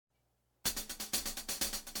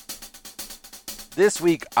This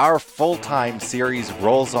week, our full-time series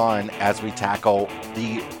rolls on as we tackle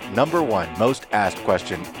the number one most asked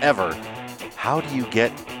question ever. How do you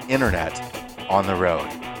get internet on the road?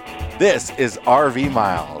 This is RV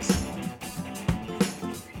Miles.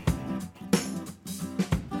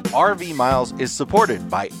 RV Miles is supported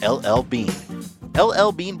by LL Bean.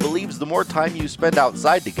 LL Bean believes the more time you spend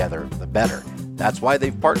outside together, the better. That's why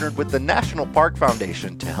they've partnered with the National Park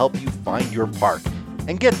Foundation to help you find your park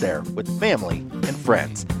and get there with family and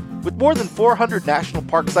friends. With more than 400 national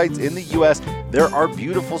park sites in the U.S., there are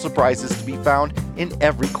beautiful surprises to be found in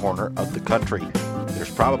every corner of the country. There's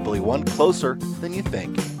probably one closer than you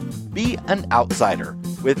think. Be an outsider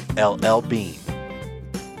with LL Bean.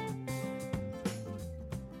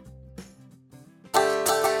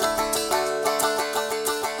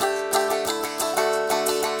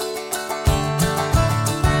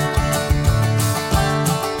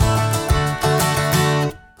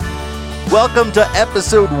 Welcome to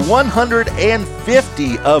episode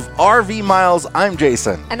 150 of RV Miles. I'm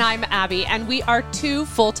Jason. And I'm Abby, and we are two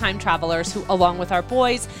full-time travelers who, along with our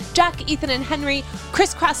boys, Jack, Ethan, and Henry,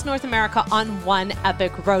 crisscross North America on one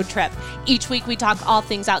epic road trip. Each week we talk all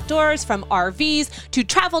things outdoors, from RVs to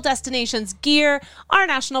travel destinations, gear, our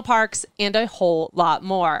national parks, and a whole lot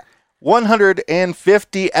more.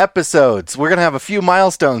 150 episodes. We're going to have a few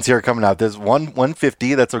milestones here coming out. There's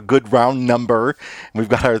 150. That's a good round number. We've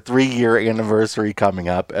got our 3-year anniversary coming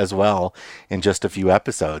up as well in just a few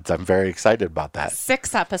episodes. I'm very excited about that.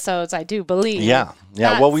 6 episodes, I do believe. Yeah.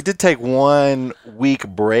 Well, we did take 1 week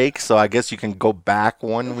break, so I guess you can go back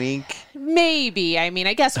 1 week. Maybe. I mean,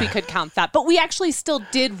 I guess we could count that. But we actually still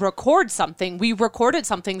did record something. We recorded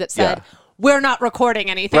something that said, we're not recording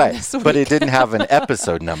anything this week. But it didn't have an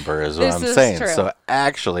episode number is what I'm saying. True. So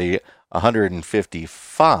actually,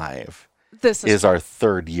 155 is our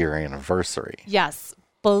 3rd year anniversary. Yes.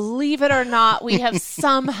 Believe it or not, we have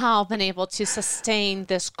somehow been able to sustain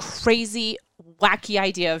this crazy, wacky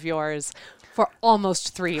idea of yours for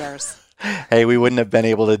almost 3 years. Hey, we wouldn't have been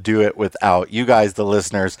able to do it without you guys, the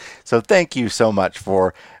listeners. So thank you so much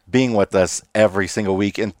for being with us every single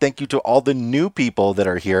week. And thank you to all the new people that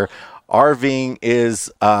are here. RVing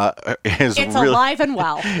is it's really alive and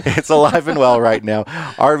well. It's alive and well right now.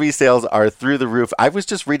 RV sales are through the roof. I was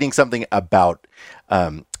just reading something about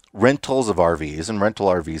rentals of RVs, and rental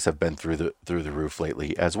RVs have been through the roof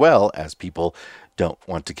lately, as well as people don't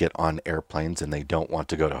want to get on airplanes and they don't want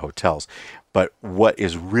to go to hotels. But what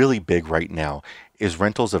is really big right now is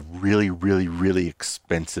rentals of really, really, really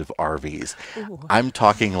expensive RVs. Ooh. I'm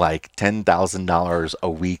talking like $10,000 a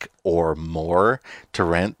week or more to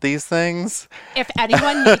rent these things. If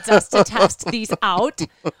anyone needs us to test these out,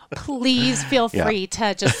 please feel free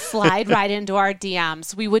to just slide right into our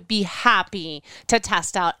DMs. We would be happy to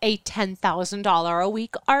test out a $10,000 a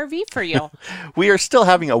week RV for you. We are still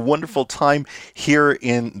having a wonderful time here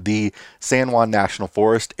in the San Juan National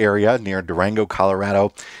Forest area near Durango,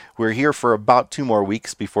 Colorado. We're here for about 2 more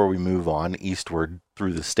weeks before we move on eastward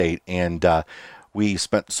through the state. And we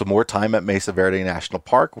spent some more time at Mesa Verde National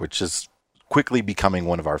Park, which is quickly becoming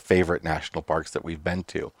one of our favorite national parks that we've been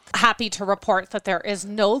to. Happy to report that there is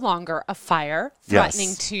no longer a fire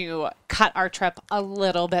threatening to cut our trip a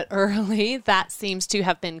little bit early. That seems to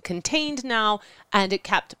have been contained now, and it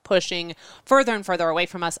kept pushing further and further away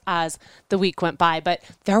from us as the week went by. But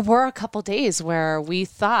there were a couple days where we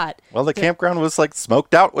thought... Well, the campground was like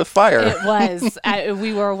smoked out with fire. It was.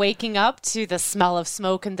 We were waking up to the smell of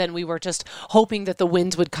smoke, and then we were just hoping that the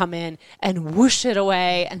wind would come in and whoosh it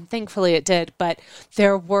away, and thankfully it did. But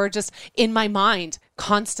there were just, in my mind,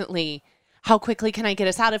 constantly, how quickly can I get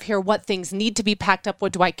us out of here? What things need to be packed up?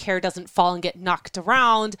 What do I care doesn't fall and get knocked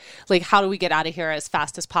around? Like, how do we get out of here as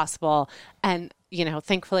fast as possible? And, you know,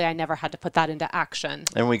 thankfully I never had to put that into action.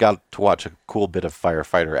 And we got to watch a cool bit of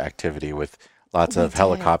firefighter activity with lots of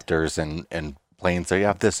helicopters and planes. So you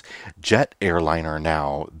have this jet airliner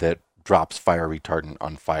now that drops fire retardant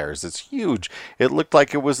on fires. It's huge. It looked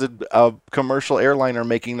like it was a commercial airliner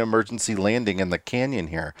making an emergency landing in the canyon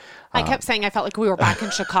here. I kept saying I felt like we were back in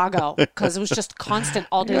Chicago because it was just constant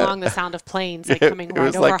all day long, the sound of planes like coming right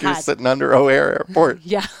overhead. It was like you're sitting under O'Hare Airport.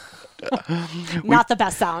 Yeah. Not the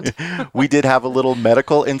best sound. We did have a little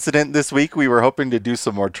medical incident this week. We were hoping to do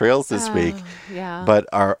some more trails this week. Yeah. But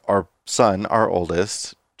our son, our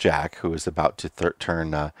oldest, Jack, who is about to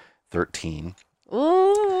turn 13. Ooh.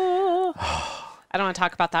 I don't want to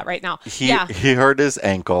talk about that right now. He hurt his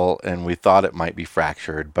ankle, and we thought it might be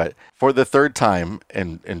fractured. But for the 3rd time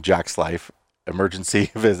in Jack's life,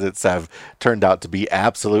 emergency visits have turned out to be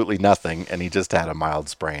absolutely nothing, and he just had a mild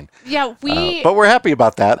sprain. Yeah, but we're happy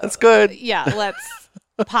about that. That's good. Yeah, let's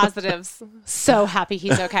positives. So happy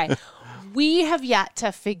he's okay. we have yet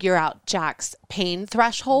to figure out Jack's pain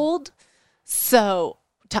threshold. So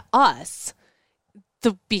to us,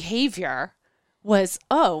 the behavior was,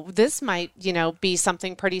 oh, this might, be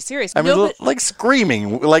something pretty serious. I mean, like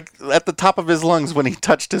screaming, like at the top of his lungs when he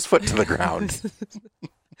touched his foot to the ground.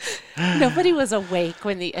 Nobody was awake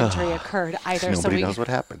when the injury occurred either. Nobody knows what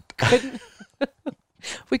happened.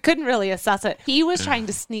 We couldn't really assess it. He was trying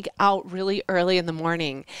to sneak out really early in the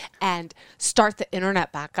morning and start the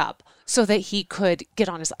internet back up so that he could get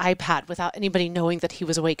on his iPad without anybody knowing that he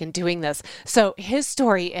was awake and doing this. So his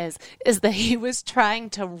story is that he was trying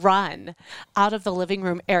to run out of the living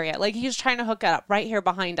room area. Like he was trying to hook it up right here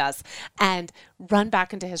behind us and run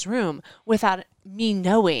back into his room without me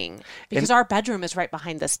knowing, because our bedroom is right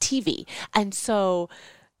behind this TV. And so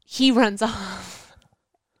he runs off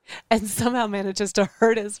and somehow manages to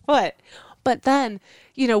hurt his foot. But then,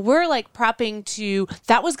 we're like prepping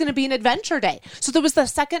that was going to be an adventure day. So there was the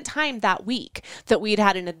second time that week that we'd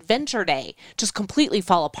had an adventure day just completely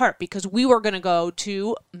fall apart, because we were going to go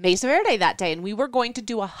to Mesa Verde that day, and we were going to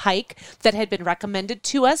do a hike that had been recommended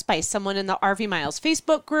to us by someone in the RV Miles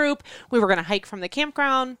Facebook group. We were going to hike from the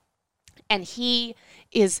campground, and he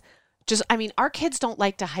is just, our kids don't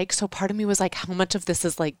like to hike. So part of me was like, how much of this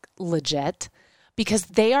is like legit? Because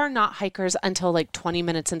they are not hikers until like 20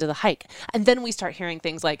 minutes into the hike. And then we start hearing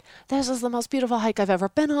things like, this is the most beautiful hike I've ever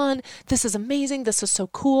been on. This is amazing. This is so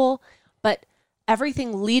cool. But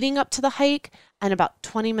everything leading up to the hike and about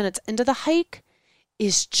 20 minutes into the hike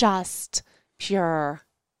is just pure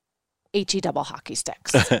HE double hockey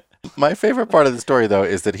sticks. My favorite part of the story, though,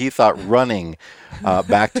 is that he thought running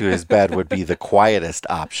back to his bed would be the quietest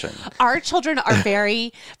option. Our children are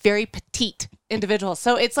very, very petite individuals.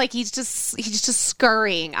 So it's like he's just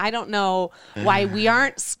scurrying. I don't know why we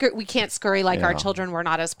can't scurry like our children. We're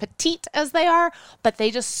not as petite as they are, but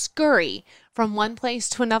they just scurry from one place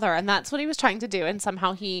to another. And that's what he was trying to do. And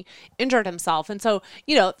somehow he injured himself. And so,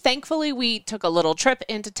 thankfully we took a little trip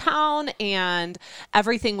into town and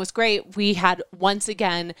everything was great. We had, once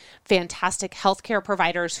again, fantastic healthcare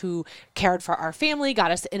providers who cared for our family,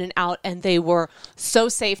 got us in and out, and they were so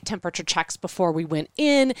safe. Temperature checks before we went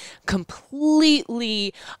in,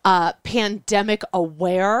 completely pandemic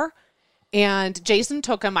aware. And Jason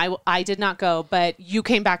took him. I did not go, but you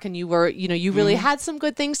came back and you were, you really had some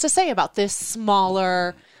good things to say about this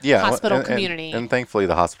smaller hospital community. And thankfully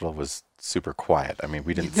the hospital was super quiet. I mean,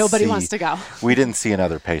 Nobody wants to go. We didn't see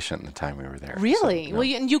another patient in the time we were there. Really? So,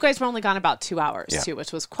 well, and you guys were only gone about 2 hours too,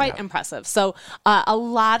 which was quite impressive. So a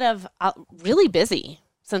lot of really busy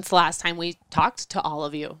since the last time we talked to all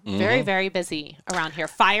of you. Very, very busy around here.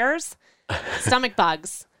 Fires, stomach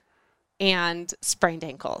bugs, and sprained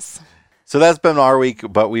ankles. So that's been our week,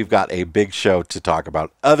 but we've got a big show to talk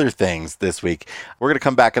about other things this week. We're going to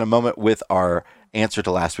come back in a moment with our answer to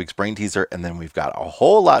last week's brain teaser, and then we've got a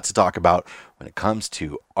whole lot to talk about when it comes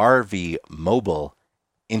to RV mobile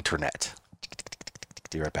internet.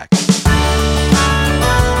 Be right back.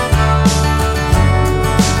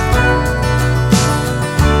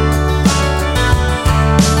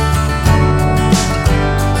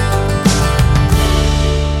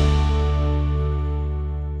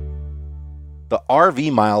 The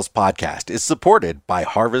RV Miles podcast is supported by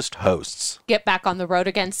Harvest Hosts. Get back on the road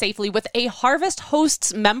again safely with a Harvest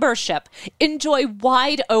Hosts membership. Enjoy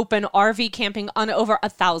wide open RV camping on over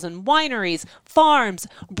 1,000 wineries, farms,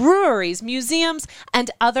 breweries, museums, and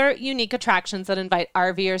other unique attractions that invite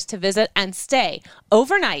RVers to visit and stay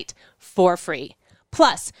overnight for free.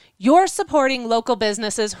 Plus, you're supporting local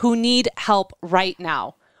businesses who need help right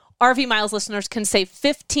now. RV Miles listeners can save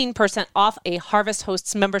 15% off a Harvest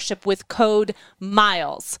Hosts membership with code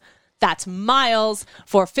MILES. That's MILES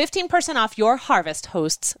for 15% off your Harvest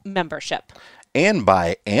Hosts membership. And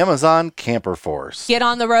by Amazon Camper Force. Get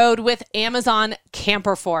on the road with Amazon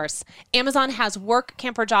Camper Force. Amazon has work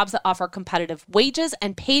camper jobs that offer competitive wages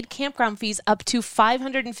and paid campground fees up to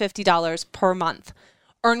 $550 per month.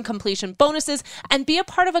 Earn completion bonuses and be a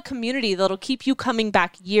part of a community that'll keep you coming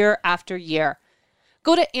back year after year.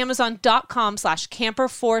 Go to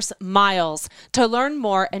Amazon.com/camperforcemiles to learn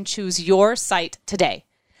more and choose your site today.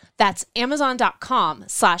 That's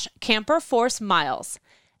Amazon.com/camperforcemiles.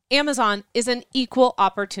 Amazon is an equal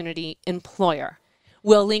opportunity employer.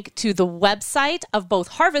 We'll link to the website of both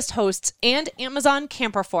Harvest Hosts and Amazon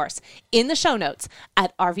Camper Force in the show notes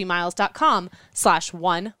at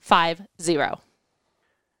rvmiles.com/150.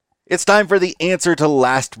 It's time for the answer to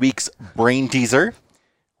last week's brain teaser,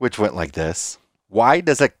 which went like this. Why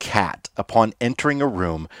does a cat, upon entering a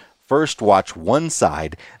room, first watch one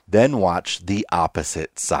side, then watch the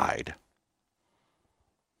opposite side?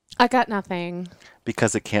 I got nothing.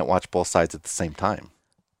 Because it can't watch both sides at the same time.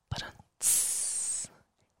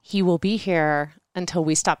 he will be here until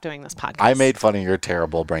we stop doing this podcast. I made fun of your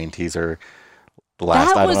terrible brain teaser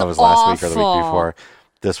last, That I don't know if it was was last week or the week awful. before.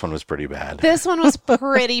 This one was pretty bad. This one was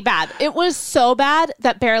pretty bad. It was so bad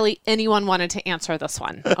that barely anyone wanted to answer this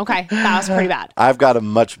one. Okay, that was pretty bad. I've got a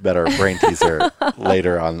much better brain teaser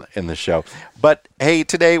later on in the show. But hey,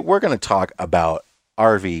 today we're going to talk about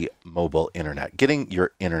RV mobile internet, getting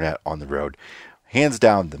your internet on the road. Hands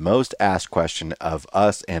down, the most asked question of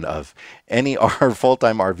us and of any our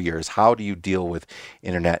full-time RVers, how do you deal with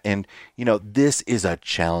internet? And, this is a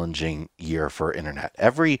challenging year for internet.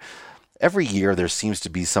 Every year there seems to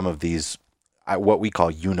be some of these, what we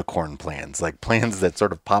call unicorn plans, like plans that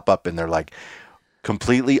sort of pop up and they're like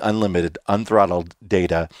completely unlimited, unthrottled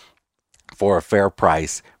data for a fair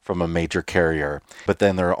price from a major carrier, but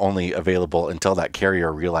then they're only available until that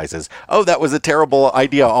carrier realizes, oh, that was a terrible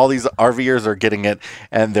idea. All these RVers are getting it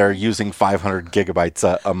and they're using 500 gigabytes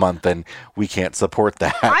a month and we can't support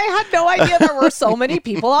that. I had no idea there were so many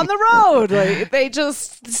people on the road. Like,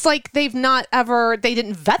 it's like they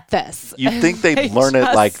didn't vet this. You'd think they'd learn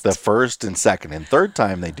it like the first and second and third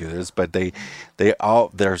time they do this, but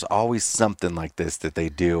there's always something like this that they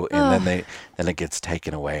do, and then it gets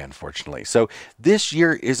taken away, unfortunately. So this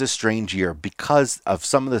year is a strange year because of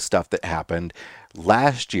some of the stuff that happened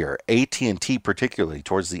last year. AT&T, particularly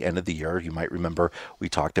towards the end of the year, you might remember we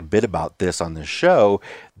talked a bit about this on the show.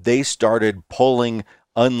 They started pulling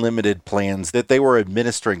unlimited plans that they were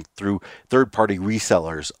administering through third-party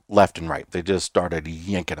resellers left and right. They just started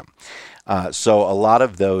yanking them. So a lot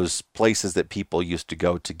of those places that people used to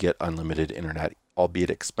go to get unlimited internet, albeit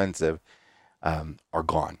expensive, are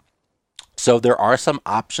gone. So there are some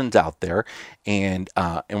options out there, and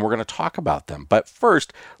we're going to talk about them. But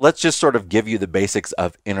first, let's just sort of give you the basics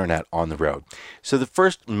of internet on the road. So the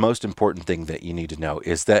first most important thing that you need to know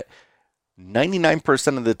is that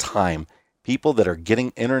 99% of the time, people that are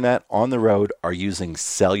getting internet on the road are using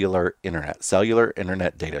cellular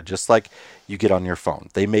internet data, just like you get on your phone.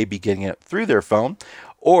 They may be getting it through their phone,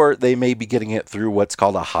 or they may be getting it through what's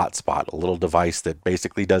called a hotspot, a little device that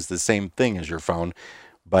basically does the same thing as your phone,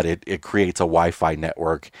 but it creates a Wi-Fi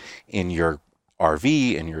network in your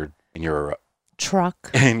RV, in your truck,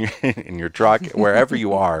 in your truck, wherever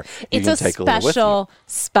you are. It's a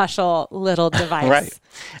special little device, right?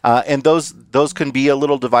 And those can be a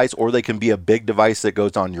little device, or they can be a big device that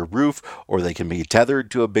goes on your roof, or they can be tethered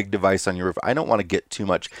to a big device on your roof. I don't want to get too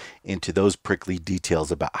much into those prickly details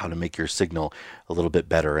about how to make your signal a little bit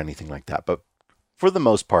better or anything like that. But for the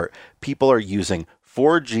most part, people are using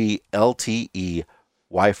 4G LTE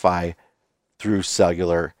Wi-Fi through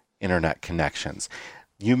cellular internet connections.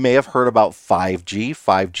 You may have heard about 5G.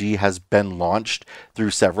 5G has been launched through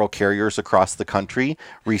several carriers across the country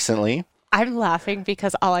recently. I'm laughing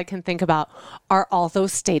because all I can think about are all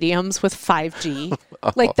those stadiums with 5G.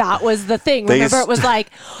 Like, that was the thing. Remember, it was like,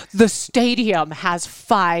 the stadium has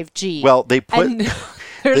 5G. Well, they put...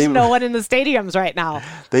 There's no one in the stadiums right now.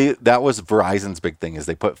 That was Verizon's big thing, is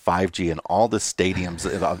they put 5G in all the stadiums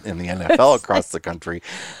in the NFL across the country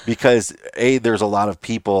because, there's a lot of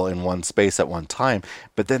people in one space at one time,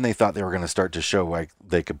 but then they thought they were going to start to show like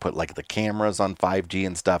they could put like the cameras on 5G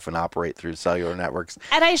and stuff and operate through cellular networks.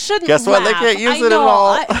 And I shouldn't Guess what? They can't use it at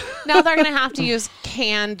all. Now they're going to have to use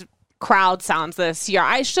canned crowd sounds this year.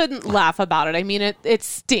 I shouldn't laugh about it. I mean, it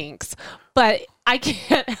stinks, but I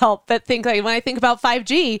can't help but think, like, when I think about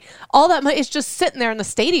 5G, all that is just sitting there in the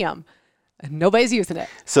stadium and nobody's using it.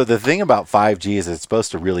 So the thing about 5G is it's supposed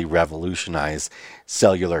to really revolutionize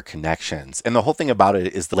cellular connections. And the whole thing about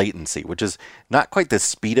it is the latency, which is not quite the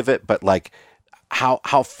speed of it, but like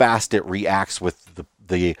how fast it reacts with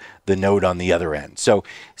the node on the other end. So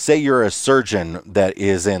say you're a surgeon that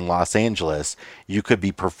is in Los Angeles, you could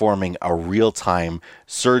be performing a real-time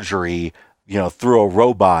surgery through a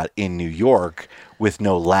robot in New York with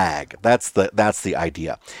no lag. That's the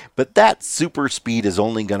idea. But that super speed is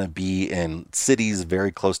only going to be in cities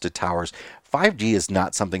very close to towers. 5G is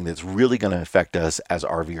not something that's really going to affect us as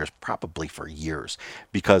RVers probably for years,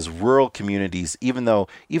 because rural communities, even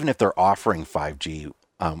if they're offering 5G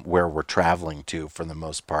where we're traveling to for the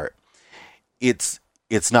most part, it's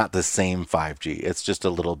not the same 5G. It's just a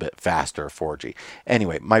little bit faster 4G.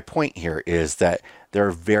 Anyway, my point here is that there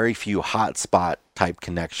are very few hotspot type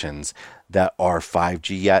connections that are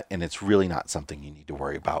 5G yet, and it's really not something you need to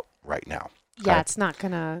worry about right now. Yeah, it's not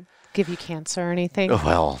going to give you cancer or anything.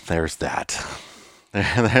 Well, there's that.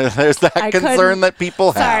 There's that concern that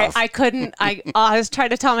people have. Sorry, I couldn't. I was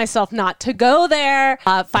trying to tell myself not to go there.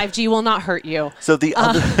 5G will not hurt you. So the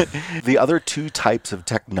other two types of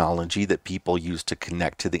technology that people use to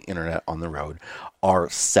connect to the internet on the road are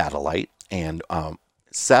satellite, and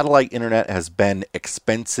Satellite internet has been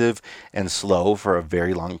expensive and slow for a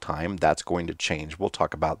very long time. That's going to change. We'll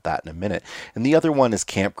talk about that in a minute. And the other one is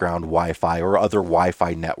campground Wi-Fi or other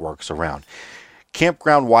Wi-Fi networks around.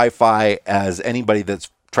 Campground Wi-Fi, as anybody that's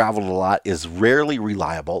traveled a lot, is rarely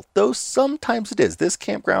reliable, though sometimes it is. This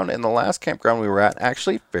campground and the last campground we were at,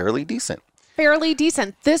 actually fairly decent. Fairly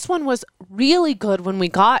decent. This one was really good when we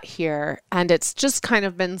got here, and it's just kind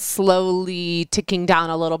of been slowly ticking down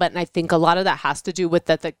a little bit. And I think a lot of that has to do with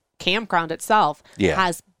that the campground itself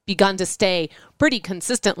has begun to stay pretty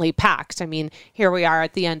consistently packed. I mean, here we are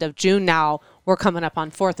at the end of June now. We're coming up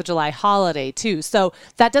on 4th of July holiday too. So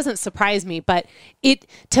that doesn't surprise me, but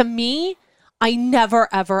to me, I never,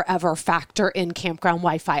 ever, ever factor in campground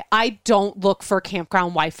Wi-Fi. I don't look for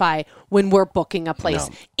campground Wi-Fi when we're booking a place.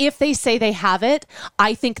 No. If they say they have it,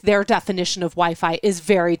 I think their definition of Wi-Fi is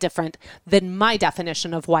very different than my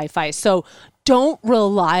definition of Wi-Fi. So don't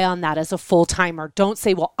rely on that as a full-timer. Don't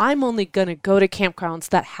say, well, I'm only going to go to campgrounds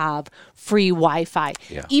that have free Wi-Fi.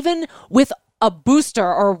 Yeah. Even with a booster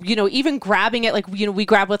or, even grabbing it like, we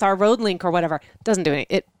grab with our Road Link or whatever, doesn't do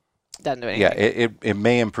anything. Doesn't do anything. Yeah, it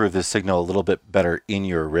may improve the signal a little bit better in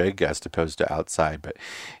your rig as opposed to outside, but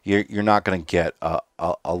you're not going to get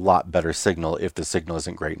a lot better signal if the signal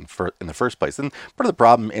isn't great in the first place. And part of the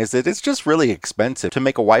problem is that it's just really expensive to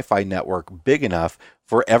make a Wi-Fi network big enough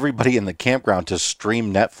for everybody in the campground to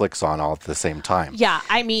stream Netflix on all at the same time. Yeah,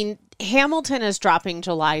 I mean, Hamilton is dropping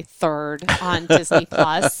July 3rd on Disney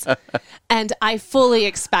Plus, and I fully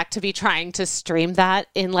expect to be trying to stream that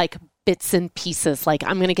in bits and pieces.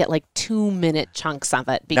 I'm going to get 2-minute chunks of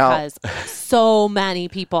it because so many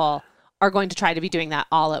people are going to try to be doing that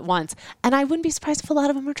all at once. And I wouldn't be surprised if a lot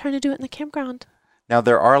of them are trying to do it in the campground. Now,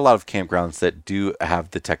 there are a lot of campgrounds that do have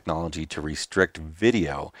the technology to restrict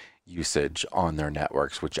video usage on their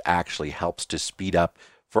networks, which actually helps to speed up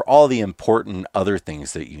for all the important other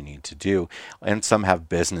things that you need to do. And some have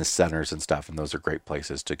business centers and stuff, and those are great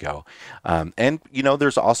places to go. And,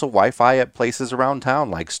 there's also Wi-Fi at places around town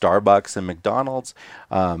like Starbucks and McDonald's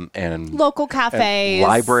and local cafes. And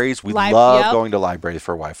libraries. We love going to libraries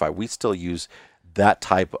for Wi-Fi. We still use that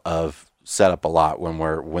type of setup a lot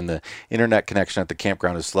when the internet connection at the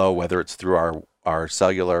campground is slow, whether it's through our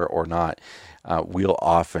cellular or not. We'll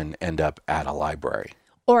often end up at a library.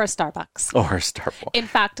 Or a Starbucks. In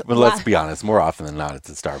fact, let's be honest, more often than not, it's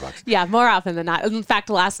at Starbucks. Yeah, more often than not. In fact,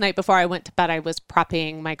 last night before I went to bed, I was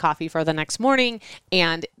prepping my coffee for the next morning,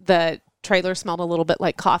 and the trailer smelled a little bit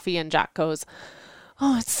like coffee, and Jack goes,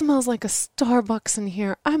 "Oh, it smells like a Starbucks in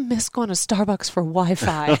here. I miss going to Starbucks for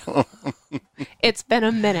Wi-Fi." It's been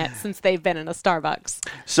a minute since they've been in a Starbucks.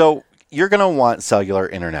 So you're going to want cellular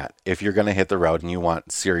internet. If you're going to hit the road and you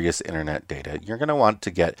want serious internet data, you're going to want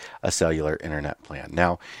to get a cellular internet plan.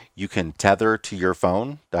 Now, you can tether to your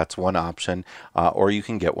phone. That's one option. Or you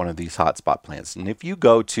can get one of these hotspot plans. And if you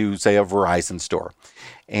go to, say, a Verizon store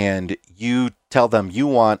and you tell them you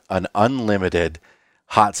want an unlimited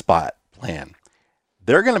hotspot plan,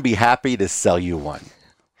 they're going to be happy to sell you one.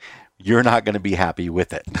 You're not going to be happy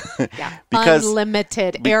with it. Yeah.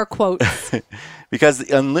 Unlimited, air quotes. Because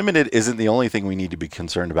the unlimited isn't the only thing we need to be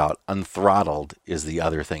concerned about. Unthrottled is the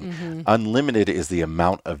other thing. Mm-hmm. Unlimited is the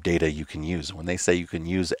amount of data you can use. When they say you can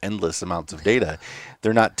use endless amounts of data,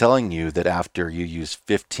 they're not telling you that after you use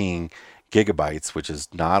 15 gigabytes, which is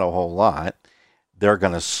not a whole lot, they're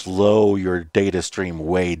going to slow your data stream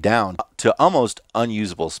way down to almost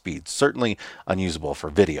unusable speeds, certainly unusable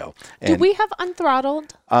for video. And do we have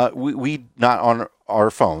unthrottled? We not on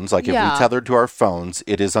our phones. If we tethered to our phones,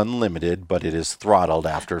 it is unlimited, but it is throttled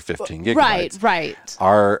after 15 gigabytes. Right.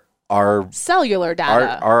 Our cellular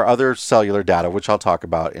data. Our other cellular data, which I'll talk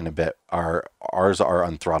about in a bit, ours are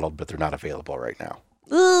unthrottled, but they're not available right now.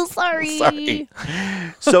 Ooh, sorry.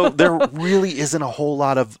 So there really isn't a whole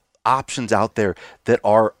lot of options out there that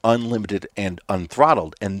are unlimited and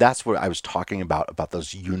unthrottled, and that's what I was talking about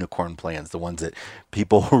those unicorn plans, the ones that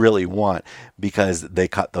people really want, because they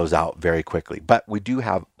cut those out very quickly. But we do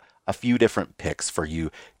have a few different picks for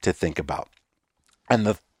you to think about, and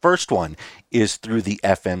the first one is through the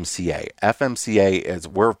FMCA. FMCA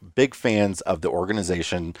we're big fans of the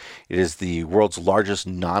organization. It is the world's largest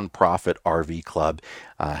nonprofit RV club.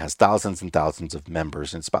 Has thousands and thousands of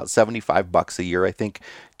members. And it's about $75 a year, I think,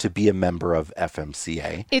 to be a member of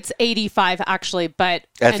FMCA. It's $85 actually, but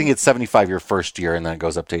I think it's $75 your first year, and then it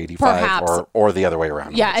goes up to $85, perhaps. or the other way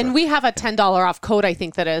around. Yeah, and we have a $10 off code, I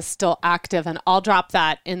think, that is still active, and I'll drop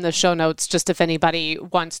that in the show notes just if anybody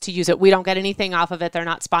wants to use it. We don't get anything off of it. They're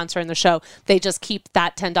not sponsoring the show. They just keep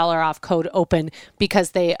that $10 off code open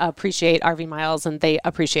because they appreciate RV Miles and they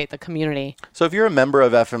appreciate the community. So if you're a member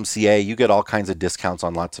of FMCA, you get all kinds of discounts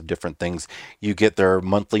on lots of different things. You get their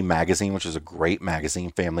monthly magazine, which is a great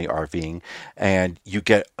magazine, Family RVing, and you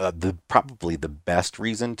get probably the best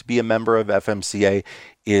reason to be a member of FMCA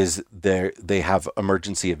is they have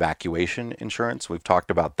emergency evacuation insurance. We've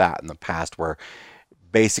talked about that in the past, where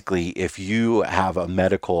basically if you have a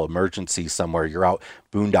medical emergency somewhere, you're out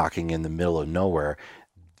boondocking in the middle of nowhere,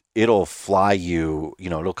 it'll fly you,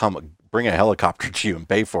 it'll come bring a helicopter to you and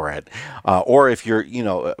pay for it. Or if you're,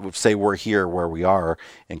 say we're here where we are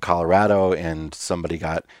in Colorado and somebody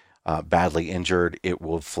got badly injured, it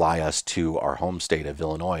will fly us to our home state of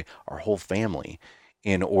Illinois, our whole family,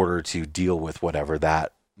 in order to deal with whatever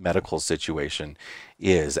that medical situation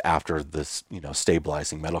is after this,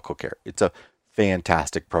 stabilizing medical care. It's a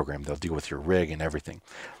fantastic program. They'll deal with your rig and everything.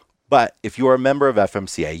 But if you are a member of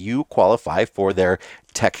FMCA, you qualify for their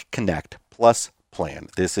Tech Connect Plus plan.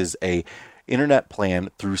 This is a internet plan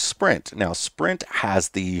through Sprint. Now, Sprint has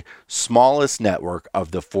the smallest network of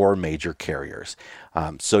the 4 major carriers.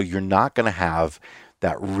 So you're not going to have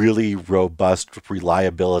that really robust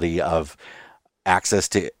reliability of access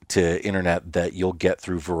to internet that you'll get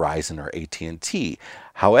through Verizon or AT&T.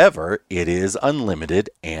 However, it is unlimited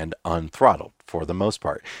and unthrottled for the most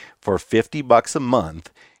part. For $50 a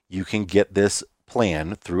month, you can get this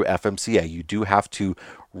plan through FMCA. You do have to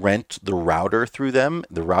rent the router through them.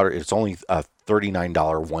 The router, it's only a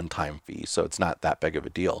 $39 one-time fee, so it's not that big of a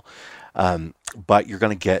deal. But you're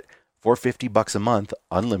going to get for $50 a month,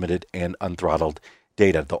 unlimited and unthrottled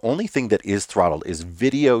data. The only thing that is throttled is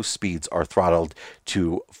video speeds are throttled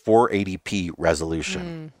to 480p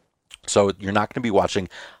resolution. So you're not going to be watching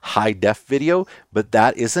high def video, but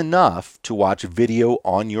that is enough to watch video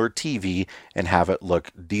on your TV and have it look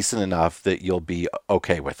decent enough that you'll be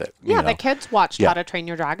okay with it. Yeah, the kids watched How to Train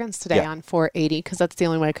Your Dragons today on 480 because that's the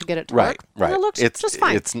only way I could get it to work. Right. And it looks just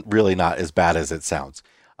fine. It's really not as bad as it sounds.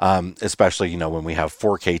 Especially, when we have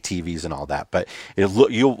 4K TVs and all that, but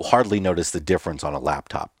you'll hardly notice the difference on a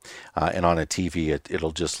laptop, and on a TV,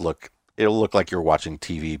 it'll look like you're watching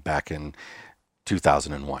TV back in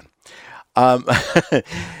 2001.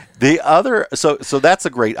 So that's a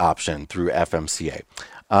great option through FMCA.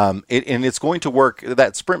 And it's going to work.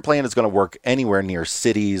 That Sprint plan is going to work anywhere near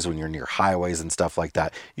cities, when you're near highways and stuff like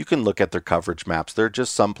that. You can look at their coverage maps. There are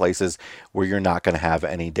just some places where you're not going to have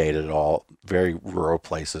any data at all, very rural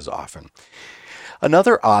places often.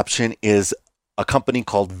 Another option is a company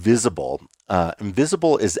called Visible. And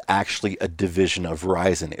Visible is actually a division of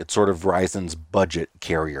Verizon. It's sort of Verizon's budget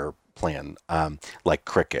carrier plan, like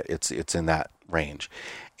Cricket. It's in that range.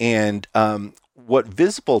 And what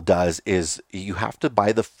Visible does is you have to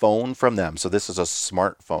buy the phone from them. So this is a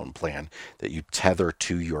smartphone plan that you tether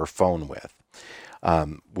to your phone with,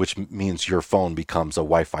 which means your phone becomes a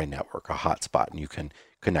Wi-Fi network, a hotspot, and you can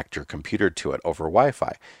connect your computer to it over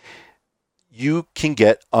Wi-Fi. You can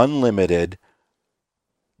get unlimited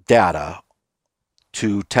data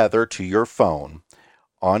to tether to your phone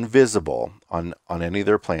on Visible, on any of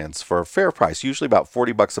their plans for a fair price, usually about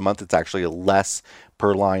 $40 a month. It's actually less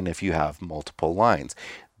per line if you have multiple lines.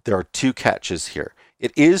 There are 2 catches here.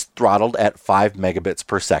 It is throttled at 5 megabits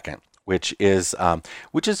per second, which is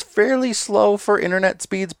fairly slow for internet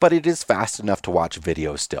speeds, but it is fast enough to watch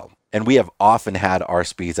video still. And we have often had our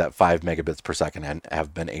speeds at 5 megabits per second and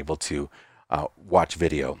have been able to watch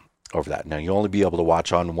video over that. Now, you'll only be able to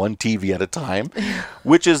watch on one TV at a time,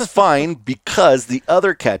 which is fine, because the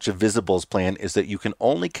other catch of Visible's plan is that you can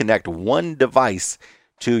only connect one device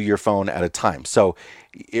to your phone at a time. So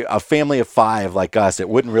a family of 5 like us, it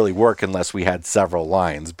wouldn't really work unless we had several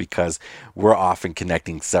lines, because we're often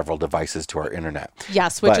connecting several devices to our internet.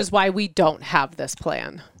 Yes, which is why we don't have this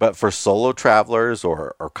plan. But for solo travelers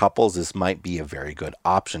or couples, this might be a very good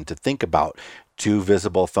option to think about. 2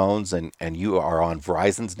 Visible phones, and you are on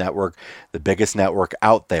Verizon's network, the biggest network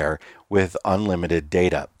out there, with unlimited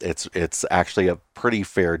data. It's actually a pretty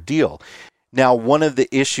fair deal. Now, one of the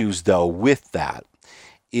issues, though, with that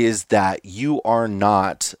is that you are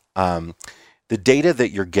not the data that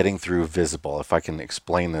you're getting through Visible, if I can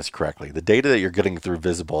explain this correctly, the data that you're getting through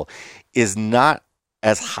Visible is not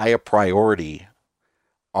as high a priority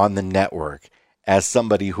on the network as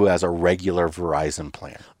somebody who has a regular Verizon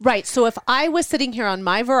plan. Right. So if I was sitting here on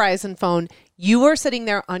my Verizon phone, you were sitting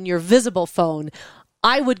there on your Visible phone,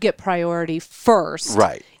 I would get priority first.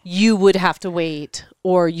 Right. You would have to wait,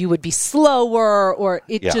 or you would be slower, or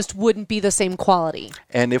it just wouldn't be the same quality.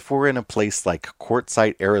 And if we're in a place like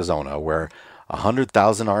Quartzsite, Arizona, where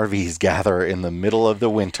 100,000 RVs gather in the middle of the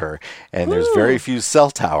winter and there's very few cell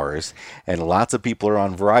towers and lots of people are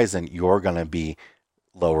on Verizon, you're going to be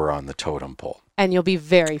lower on the totem pole. And you'll be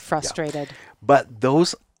very frustrated. Yeah. But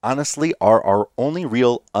those, honestly, are our only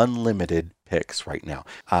real unlimited picks right now.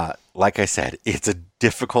 Like I said, it's a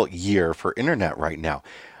difficult year for internet right now.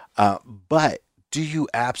 But do you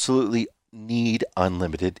absolutely need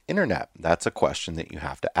unlimited internet? That's a question that you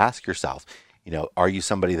have to ask yourself. You know, are you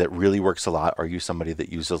somebody that really works a lot? Are you somebody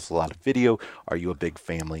that uses a lot of video? Are you a big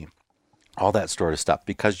family? All that sort of stuff,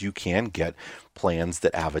 because you can get plans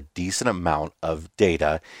that have a decent amount of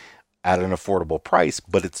data at an affordable price,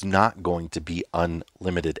 but it's not going to be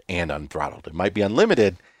unlimited and unthrottled. It might be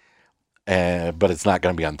unlimited, but it's not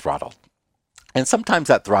going to be unthrottled. And sometimes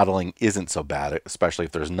that throttling isn't so bad, especially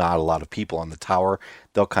if there's not a lot of people on the tower.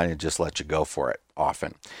 They'll kind of just let you go for it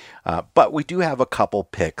often. But we do have a couple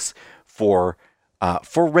picks for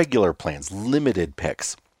regular plans, limited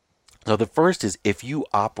picks. So the first is if you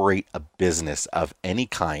operate a business of any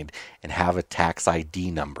kind and have a tax ID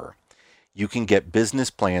number, you can get business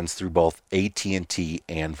plans through both AT&T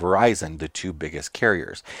and Verizon, the two biggest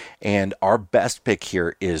carriers. And our best pick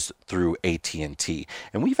here is through AT&T.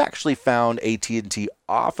 And we've actually found AT&T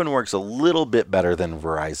often works a little bit better than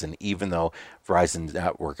Verizon, even though Verizon's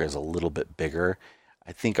network is a little bit bigger.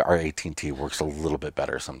 I think our AT&T works a little bit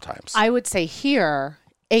better sometimes. I would say here,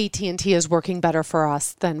 AT&T is working better for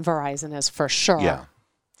us than Verizon is for sure. Yeah.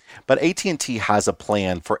 But AT&T has a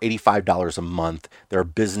plan for $85 a month, their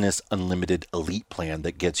business unlimited elite plan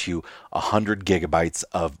that gets you 100 gigabytes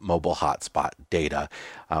of mobile hotspot data,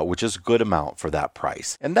 which is a good amount for that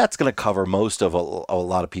price. And that's going to cover most of a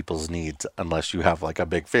lot of people's needs, unless you have like a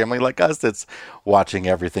big family like us that's watching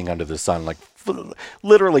everything under the sun. Like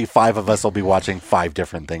literally 5 of us will be watching 5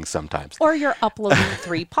 different things sometimes. Or you're uploading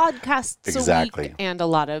 3 podcasts exactly. a week and a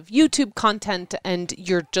lot of YouTube content, and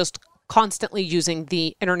you're just constantly using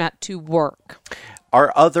the internet to work.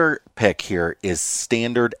 Our other pick here is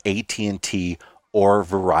standard AT&T or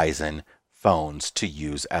Verizon phones to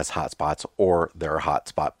use as hotspots or their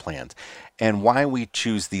hotspot plans. And why we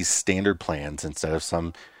choose these standard plans instead of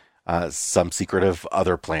some secretive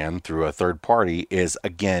other plan through a third party is,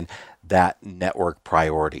 again, that network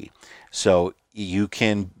priority. So you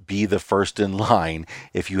can be the first in line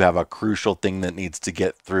if you have a crucial thing that needs to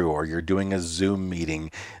get through, or you're doing a Zoom meeting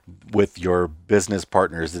with your business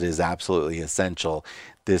partners that is absolutely essential.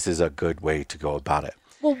 This is a good way to go about it.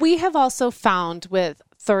 Well, we have also found with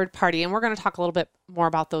third party, and we're going to talk a little bit more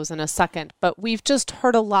about those in a second, but we've just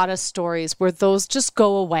heard a lot of stories where those just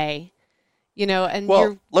go away. You know, and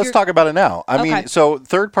let's talk about it now. I mean, so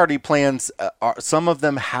third-party plans, some of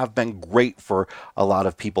them have been great for a lot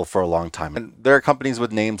of people for a long time. And there are companies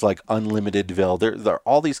with names like Unlimitedville. There are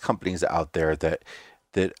all these companies out there that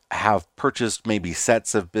have purchased maybe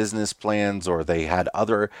sets of business plans, or they had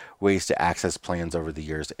other ways to access plans over the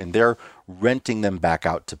years, and they're renting them back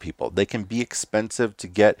out to people. They can be expensive to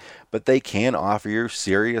get, but they can offer you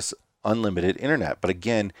serious unlimited internet. But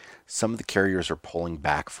again, some of the carriers are pulling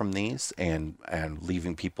back from these and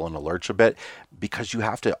leaving people in a lurch a bit, because you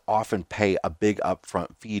have to often pay a big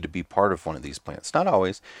upfront fee to be part of one of these plans. Not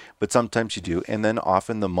always, but sometimes you do. And then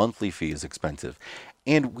often the monthly fee is expensive.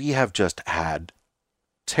 And we have just had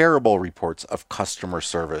terrible reports of customer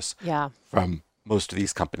service from most of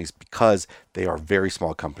these companies, because they are very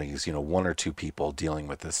small companies, 1 or 2 people dealing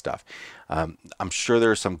with this stuff. I'm sure there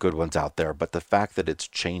are some good ones out there, but the fact that it's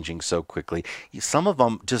changing so quickly, some of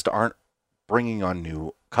them just aren't bringing on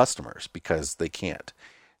new customers because they can't.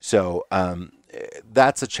 So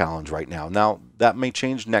that's a challenge right now. Now, that may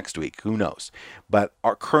change next week. Who knows? But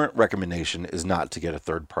our current recommendation is not to get a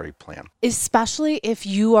third-party plan. Especially if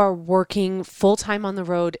you are working full-time on the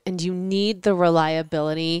road and you need the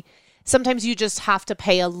reliability. Sometimes you just have to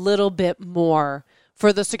pay a little bit more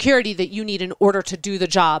for the security that you need in order to do the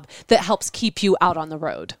job that helps keep you out on the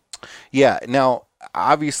road. Yeah. Now,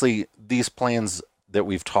 obviously, these plans that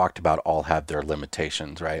we've talked about all have their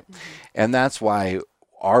limitations, right? Mm-hmm. And that's why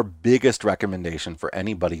our biggest recommendation for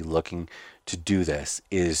anybody looking to do this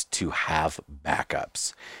is to have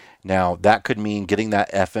backups. Now, that could mean getting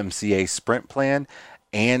that FMCA Sprint plan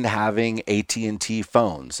and having AT&T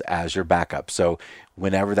phones as your backup. So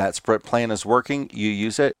whenever that Sprint plan is working, you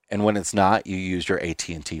use it. And when it's not, you use your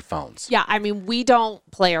AT&T phones. Yeah, I mean, we don't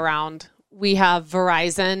play around. We have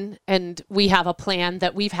Verizon, and we have a plan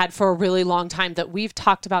that we've had for a really long time that we've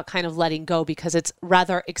talked about kind of letting go because it's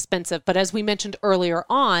rather expensive. But as we mentioned earlier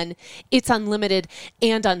on, it's unlimited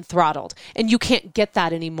and unthrottled, and you can't get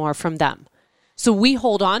that anymore from them. So we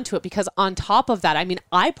hold on to it because on top of that, I mean,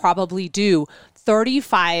 I probably do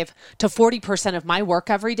 35 to 40% of my work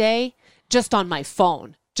every day just on my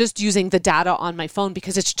phone, just using the data on my phone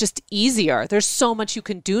because it's just easier. There's so much you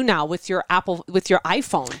can do now with your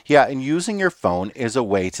iPhone. Yeah, and using your phone is a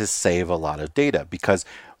way to save a lot of data because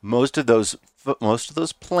most of those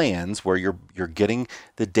plans where you're getting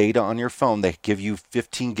the data on your phone, they give you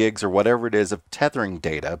 15 gigs or whatever it is of tethering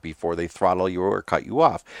data before they throttle you or cut you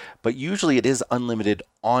off. But usually it is unlimited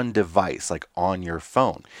on device, like on your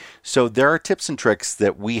phone. So there are tips and tricks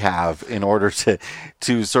that we have in order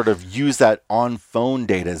to sort of use that on phone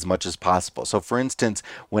data as much as possible. So for instance,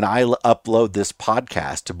 when I upload this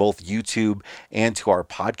podcast to both YouTube and to our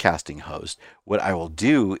podcasting host, what I will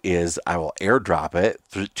do is I will airdrop it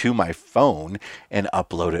to my phone and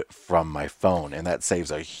upload it from my phone. And that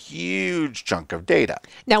saves a huge chunk of data.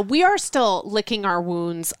 Now, we are still licking our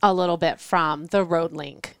wounds a little bit from the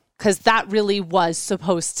RoadLink, because that really was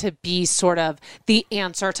supposed to be sort of the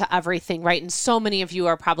answer to everything, right? And so many of you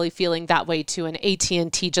are probably feeling that way too. And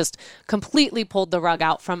AT&T just completely pulled the rug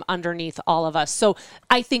out from underneath all of us. So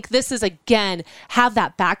I think this is, again, have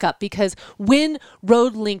that backup, because when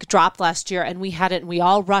RoadLink dropped last year and we had it and we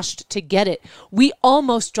all rushed to get it, we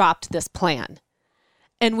almost dropped this plan.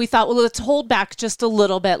 And we thought, well, let's hold back just a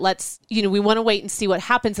little bit. We want to wait and see what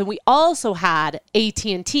happens. And we also had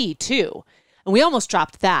AT&T too. And we almost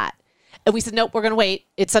dropped that. And we said, nope, we're going to wait.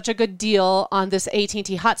 It's such a good deal on this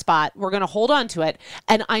AT&T hotspot. We're going to hold on to it.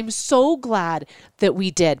 And I'm so glad that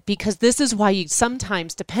we did, because this is why you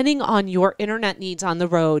sometimes, depending on your internet needs on the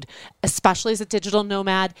road, especially as a digital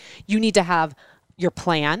nomad, you need to have your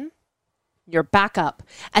plan, your backup,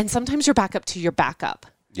 and sometimes your backup to your backup.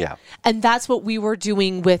 Yeah. And that's what we were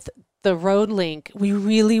doing with the RoadLink. We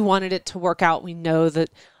really wanted it to work out. We know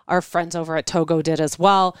that our friends over at Togo did as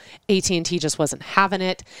well. AT&T just wasn't having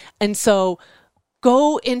it. And so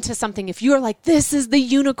go into something. If you're like, this is the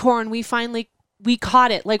unicorn, we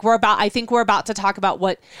caught it. I think we're about to talk about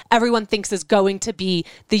what everyone thinks is going to be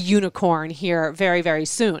the unicorn here very, very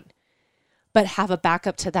soon. But have a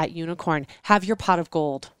backup to that unicorn. Have your pot of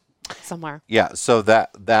gold somewhere. Yeah. So that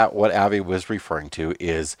what Abby was referring to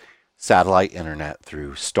is satellite internet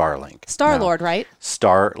through Starlink. Star-Lord, right?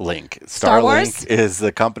 Starlink. Star Wars? Starlink is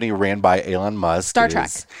the company ran by Elon Musk. Star Trek.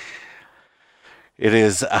 It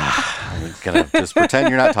is, I'm going to just pretend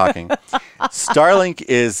you're not talking. Starlink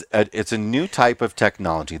it's a new type of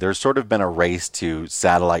technology. There's sort of been a race to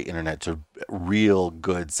satellite internet, to real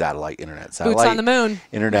good satellite internet. Boots on the moon.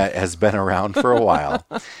 Internet has been around for a while,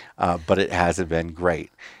 but it hasn't been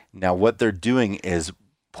great. Now, what they're doing is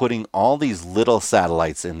putting all these little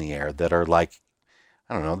satellites in the air that are like,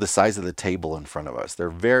 I don't know, the size of the table in front of us. They're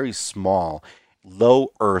very small,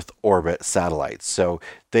 low Earth orbit satellites. So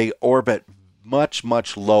they orbit much,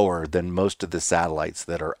 much lower than most of the satellites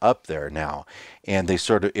that are up there now. And they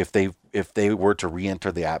sort of, if they were to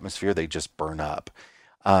re-enter the atmosphere, they just burn up.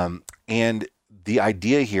 And the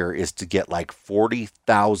idea here is to get like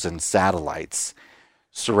 40,000 satellites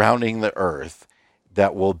surrounding the Earth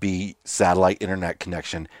that will be satellite internet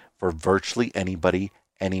connection for virtually anybody,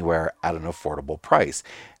 anywhere at an affordable price.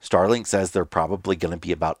 Starlink says they're probably going to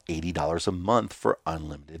be about $80 a month for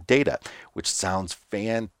unlimited data, which sounds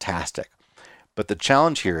fantastic. But the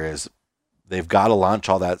challenge here is they've got to launch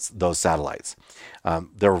all those satellites.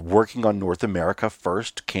 They're working on North America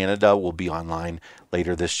first. Canada will be online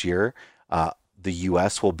later this year. The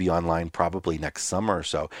US will be online probably next summer or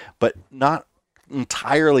so, but not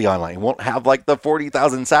entirely online. It won't have like the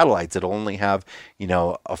 40,000 satellites. It'll only have,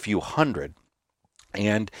 a few hundred.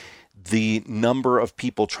 And the number of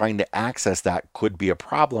people trying to access that could be a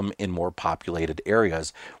problem in more populated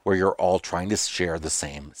areas where you're all trying to share the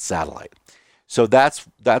same satellite. So that's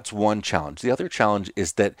one challenge. The other challenge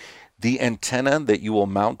is that the antenna that you will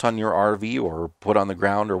mount on your RV or put on the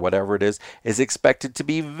ground or whatever it is expected to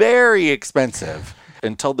be very expensive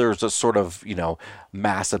until there's a sort of,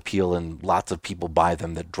 mass appeal and lots of people buy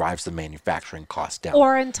them that drives the manufacturing cost down.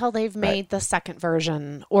 Or until they've made the second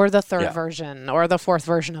version or the third version or the fourth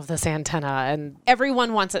version of this antenna. And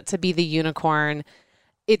everyone wants it to be the unicorn.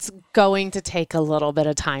 It's going to take a little bit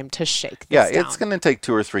of time to shake this down. It's going to take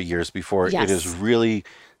 2 or 3 years before it is really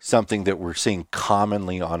something that we're seeing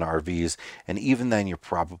commonly on RVs. And even then, you're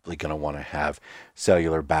probably going to want to have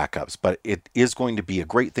cellular backups. But it is going to be a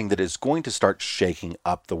great thing that is going to start shaking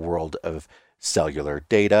up the world of cellular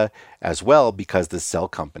data as well, because the cell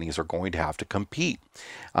companies are going to have to compete,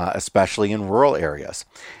 especially in rural areas.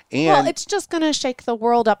 And it's just going to shake the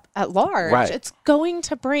world up at large. Right. It's going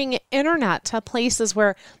to bring internet to places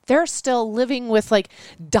where they're still living with like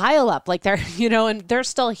dial-up, like they're, and they're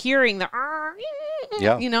still hearing the,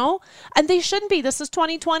 and they shouldn't be. This is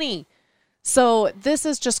 2020. So this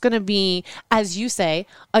is just going to be, as you say,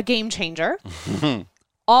 a game changer.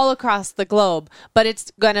 all across the globe, but it's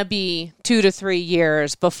going to be 2 to 3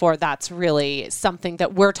 years before that's really something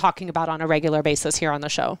that we're talking about on a regular basis here on the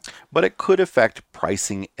show. But it could affect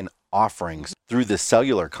pricing and offerings through the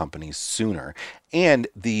cellular companies sooner, and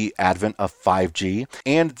the advent of 5G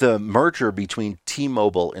and the merger between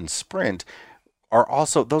T-Mobile and Sprint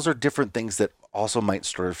those are different things that also might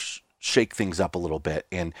sort of shake things up a little bit,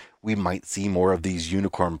 and we might see more of these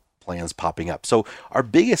unicorn plans popping up. So our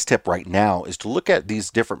biggest tip right now is to look at these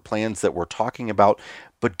different plans that we're talking about,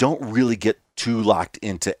 but don't really get too locked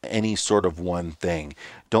into any sort of one thing.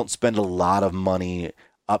 Don't spend a lot of money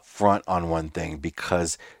up front on one thing,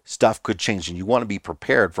 because stuff could change, and you want to be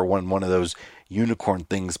prepared for when one of those unicorn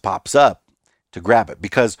things pops up to grab it,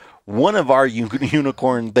 because one of our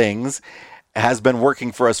unicorn things has been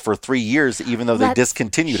working for us for 3 years, even though they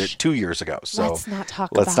discontinued it 2 years ago. So let's not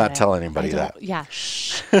talk about it. Let's not tell anybody that. Yeah.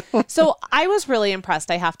 So I was really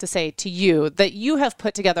impressed, I have to say to you, that you have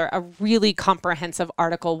put together a really comprehensive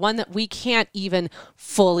article, one that we can't even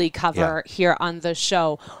fully cover here on the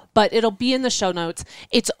show, but it'll be in the show notes.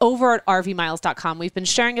 It's over at rvmiles.com. We've been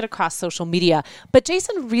sharing it across social media, but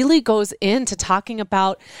Jason really goes into talking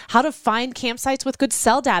about how to find campsites with good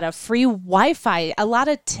cell data, free Wi-Fi, a lot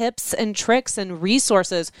of tips and tricks and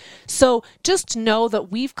resources. So just know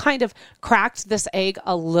that we've kind of cracked this egg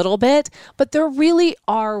a little bit, but there really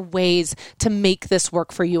are ways to make this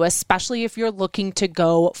work for you, especially if you're looking to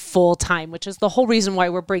go full-time, which is the whole reason why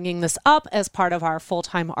we're bringing this up as part of our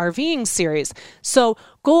full-time RVing series. So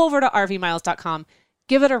go over to rvmiles.com,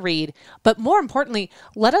 give it a read, but more importantly,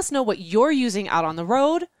 let us know what you're using out on the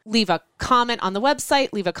road. Leave a comment on the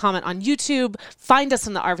website, leave a comment on YouTube, find us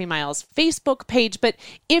on the RV Miles Facebook page. But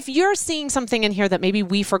if you're seeing something in here that maybe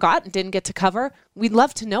we forgot and didn't get to cover, we'd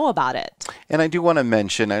love to know about it. And I do want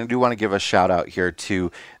to give a shout out here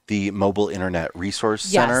to the Mobile Internet Resource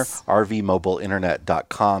Center,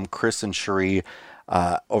 rvmobileinternet.com. Chris and Cherie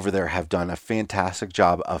over there have done a fantastic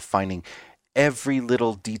job of finding every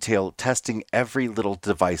little detail, testing every little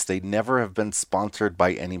device. They never have been sponsored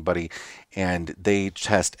by anybody, and they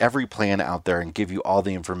test every plan out there and give you all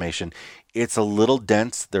the information. It's a little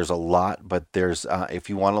dense. There's a lot, but there's if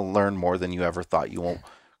you want to learn more than you ever thought you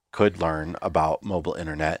could learn about mobile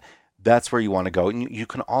internet, that's where you want to go. And you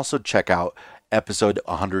can also check out episode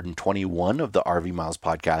 121 of the RV Miles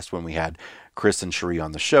podcast, when we had Chris and Cherie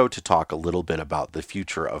on the show to talk a little bit about the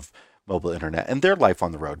future of mobile internet and their life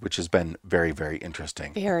on the road, which has been very, very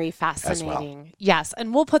interesting. Very fascinating. Well. Yes.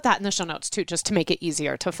 And we'll put that in the show notes too, just to make it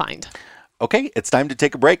easier to find. Okay, it's time to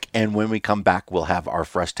take a break. And when we come back, we'll have our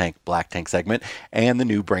Fresh Tank, Black Tank segment and the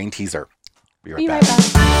new brain teaser. Be right back.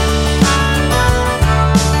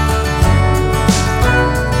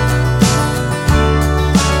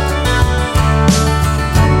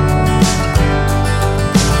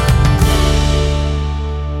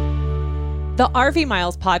 The RV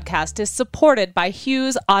Miles podcast is supported by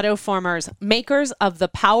Hughes Autoformers, makers of the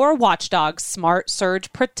Power Watchdog Smart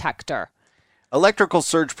Surge Protector. Electrical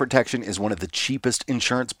surge protection is one of the cheapest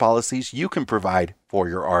insurance policies you can provide for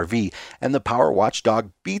your RV, and the Power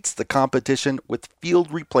Watchdog beats the competition with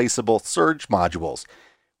field replaceable surge modules.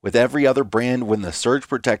 With every other brand, when the surge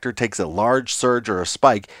protector takes a large surge or a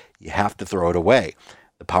spike, you have to throw it away.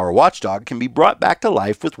 The Power Watchdog can be brought back to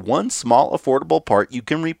life with one small affordable part you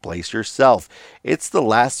can replace yourself. It's the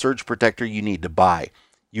last surge protector you need to buy.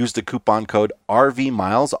 Use the coupon code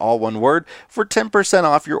RVMILES, all one word, for 10%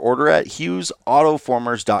 off your order at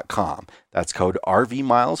HughesAutoformers.com. That's code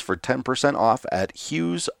RVMILES for 10% off at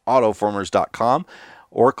HughesAutoformers.com,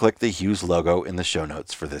 or click the Hughes logo in the show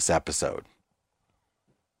notes for this episode.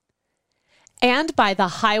 And by the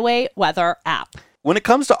Highway Weather app. When it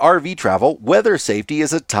comes to RV travel, weather safety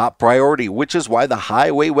is a top priority, which is why the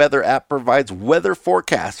Highway Weather app provides weather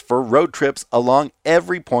forecasts for road trips along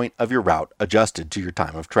every point of your route, adjusted to your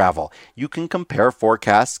time of travel. You can compare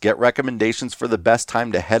forecasts, get recommendations for the best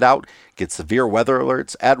time to head out, get severe weather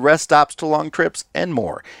alerts, add rest stops to long trips, and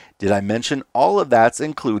more. Did I mention all of that's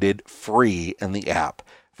included free in the app?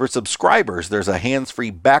 For subscribers, there's a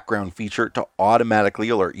hands-free background feature to automatically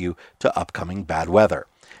alert you to upcoming bad weather.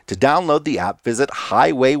 To download the app, visit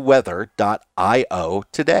highwayweather.io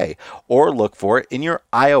today, or look for it in your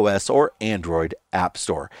iOS or Android app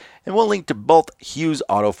store. And we'll link to both Hughes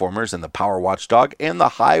Autoformers and the Power Watchdog and the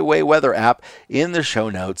Highway Weather app in the show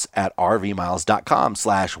notes at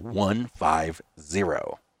rvmiles.com/150.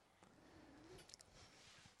 All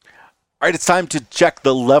right, it's time to check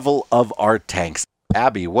the level of our tanks.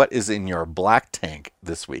 Abby, what is in your black tank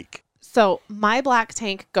this week? So my black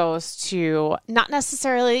tank goes to not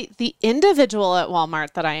necessarily the individual at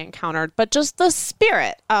Walmart that I encountered, but just the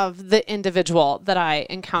spirit of the individual that I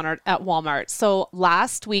encountered at Walmart. So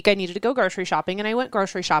last week I needed to go grocery shopping, and I went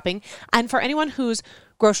grocery shopping. And for anyone who's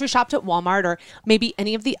grocery shopped at Walmart or maybe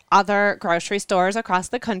any of the other grocery stores across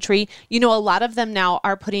the country, you know, a lot of them now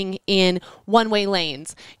are putting in one-way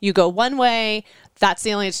lanes. You go one way, that's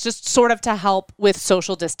the only, it's just sort of to help with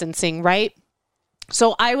social distancing, right?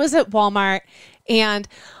 So I was at Walmart and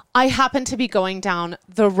I happened to be going down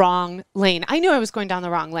the wrong lane. I knew I was going down the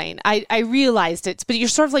wrong lane. I realized it, but you're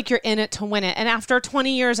sort of like you're in it to win it. And after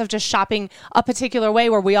 20 years of just shopping a particular way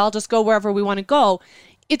where we all just go wherever we want to go,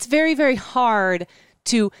 it's very, very hard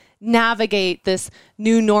to navigate this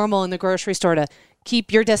new normal in the grocery store, to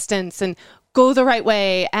keep your distance and go the right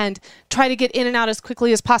way and try to get in and out as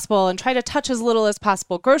quickly as possible and try to touch as little as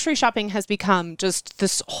possible. Grocery shopping has become just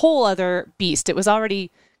this whole other beast. It was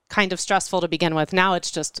already kind of stressful to begin with. Now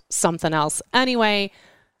it's just something else. Anyway,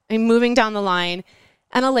 I'm moving down the line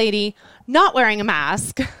and a lady not wearing a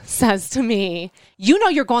mask says to me, "You know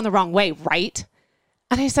you're going the wrong way, right?"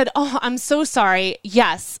 And I said, "Oh, I'm so sorry.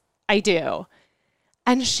 Yes, I do."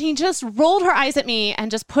 And she just rolled her eyes at me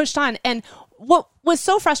and just pushed on. And what was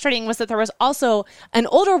so frustrating was that there was also an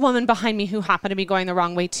older woman behind me who happened to be going the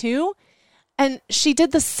wrong way too. And she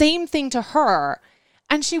did the same thing to her.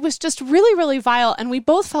 And she was just really, really vile. And we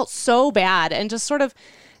both felt so bad and just sort of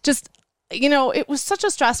just, you know, it was such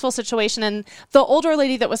a stressful situation. And the older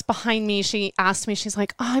lady that was behind me, she asked me, she's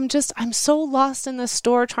like, "Oh, I'm so lost in this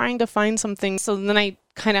store trying to find something." So then I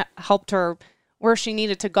kind of helped her where she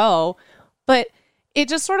needed to go. But it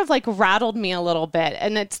just sort of like rattled me a little bit.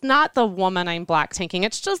 And it's not the woman I'm black tanking.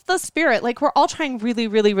 It's just the spirit. Like, we're all trying really,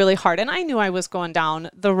 really, really hard. And I knew I was going down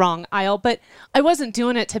the wrong aisle, but I wasn't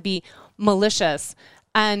doing it to be malicious.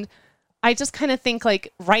 And I just kind of think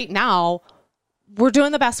like right now we're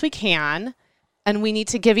doing the best we can, and we need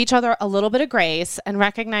to give each other a little bit of grace and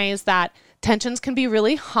recognize that tensions can be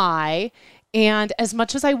really high. And as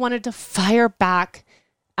much as I wanted to fire back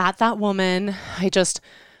at that woman, I just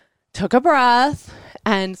took a breath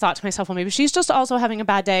and thought to myself, well, maybe she's just also having a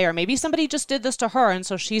bad day, or maybe somebody just did this to her, and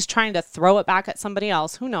so she's trying to throw it back at somebody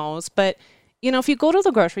else. Who knows? But, you know, if you go to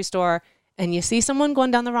the grocery store and you see someone going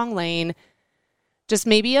down the wrong lane, just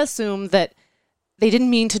maybe assume that they didn't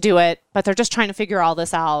mean to do it, but they're just trying to figure all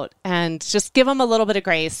this out, and just give them a little bit of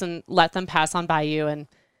grace and let them pass on by you, and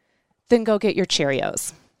then go get your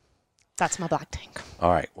Cheerios. That's my black tank.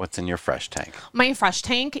 All right. What's in your fresh tank? My fresh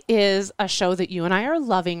tank is a show that you and I are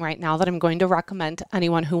loving right now that I'm going to recommend to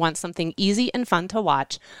anyone who wants something easy and fun to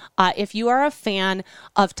watch. If you are a fan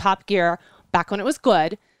of Top Gear back when it was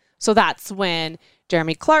good, so that's when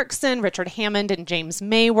Jeremy Clarkson, Richard Hammond, and James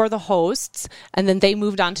May were the hosts, and then they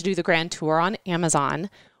moved on to do the Grand Tour on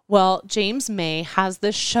Amazon. Well, James May has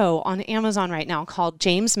this show on Amazon right now called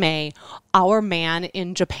James May, Our Man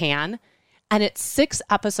in Japan. And it's 6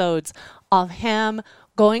 episodes of him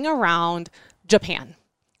going around Japan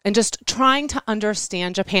and just trying to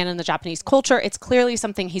understand Japan and the Japanese culture. It's clearly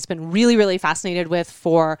something he's been really, really fascinated with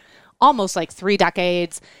for almost like 3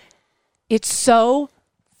 decades. It's so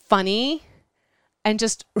funny and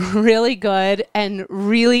just really good and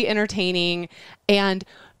really entertaining. And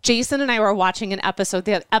Jason and I were watching an episode,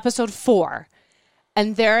 episode 4,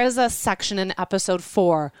 and there is a section in episode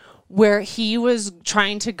 4 where he was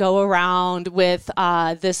trying to go around with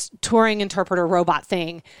this touring interpreter robot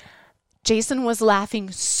thing. Jason was laughing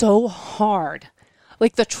so hard.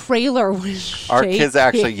 Like, the trailer was shaking. Our kids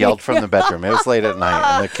actually yelled from the bedroom. It was late at night,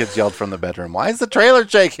 and the kids yelled from the bedroom, "Why is the trailer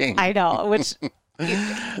shaking?" I know, which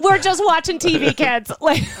we're just watching TV, kids.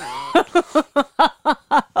 Like,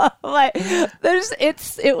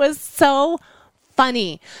 it was so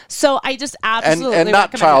funny. So I just absolutely and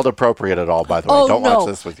not recommend child appropriate at all, by the way. Don't watch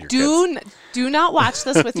this with your kids. Do not watch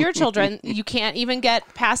this with your children. You can't even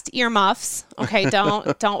get past earmuffs. Okay, don't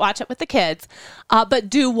watch it with the kids.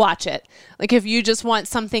 But do watch it. Like, if you just want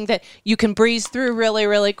something that you can breeze through really,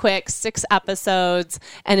 really quick, 6 episodes,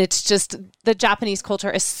 and it's just, the Japanese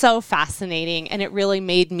culture is so fascinating, and it really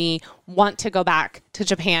made me want to go back to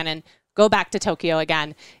Japan and go back to Tokyo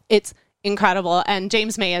again. It's incredible. And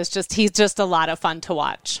James May he's just a lot of fun to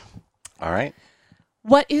watch. All right.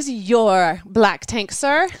 What is your black tank,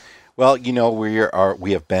 sir? Well, you know,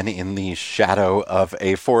 we have been in the shadow of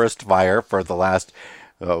a forest fire for the last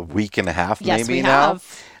week and a half, yes, maybe we now.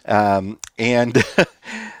 Have. And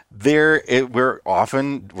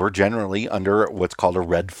we're generally under what's called a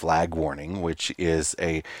red flag warning, which is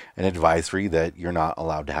an advisory that you're not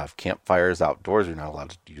allowed to have campfires outdoors. You're not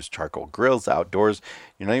allowed to use charcoal grills outdoors.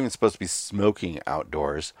 You're not even supposed to be smoking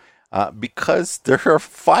outdoors. because there are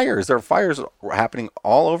fires. There are fires happening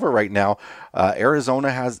all over right now.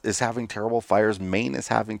 Arizona is having terrible fires. Maine is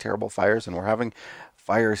having terrible fires, and we're having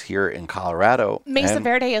fires here in Colorado. Mesa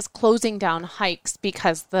Verde is closing down hikes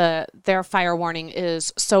because their fire warning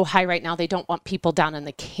is so high right now. They don't want people down in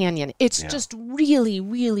the canyon. It's just really,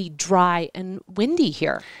 really dry and windy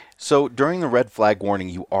here. So during the red flag warning,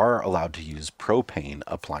 you are allowed to use propane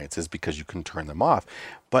appliances because you can turn them off.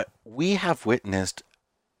 But we have witnessed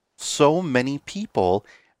so many people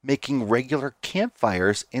making regular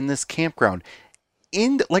campfires in this campground,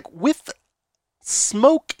 with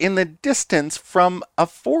smoke in the distance from a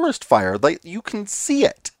forest fire. Like, you can see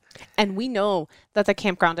it. And we know that the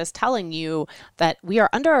campground is telling you that we are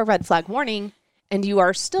under a red flag warning, and you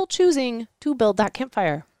are still choosing to build that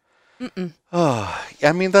campfire. Oh,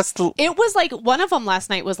 I mean, It was like, one of them last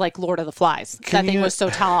night was like Lord of the Flies. That thing was so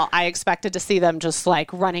tall, I expected to see them just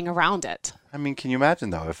like running around it. I mean, can you imagine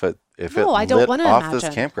though, if it I don't lit want to off imagine.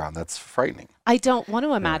 this campground? That's frightening. I don't want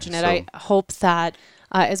to imagine it. I hope that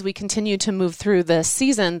as we continue to move through this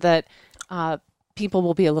season, that people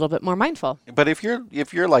will be a little bit more mindful. But if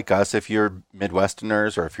you're like us, if you're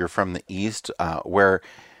Midwesterners, or if you're from the East, where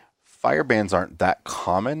fire bans aren't that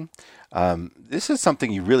common, this is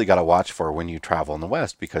something you really got to watch for when you travel in the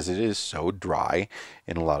West, because it is so dry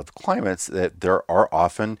in a lot of the climates that there are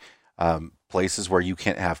often places where you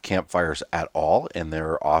can't have campfires at all, and there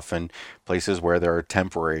are often places where there are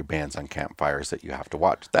temporary bans on campfires that you have to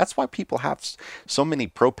watch. That's why people have so many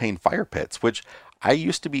propane fire pits, which I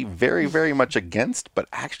used to be very, very much against, but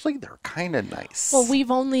actually they're kind of nice. Well,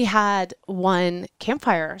 we've only had one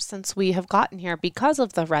campfire since we have gotten here because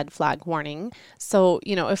of the red flag warning. So,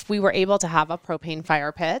 if we were able to have a propane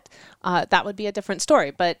fire pit, that would be a different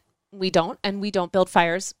story. But we don't, and we don't build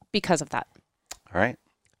fires because of that. All right.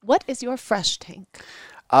 What is your fresh tank?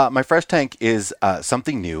 My fresh tank is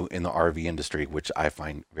something new in the RV industry, which I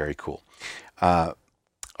find very cool.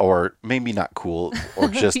 Or maybe not cool, or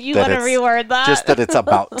just you want to reword that? Just that it's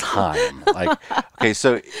about time. Okay,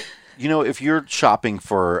 so if you're shopping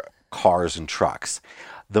for cars and trucks,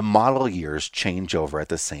 the model years change over at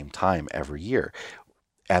the same time every year.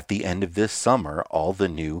 At the end of this summer, all the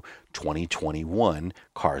new 2021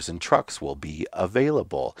 cars and trucks will be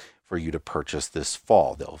available for you to purchase this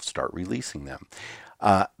fall. They'll start releasing them.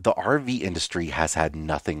 The RV industry has had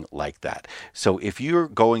nothing like that. So if you're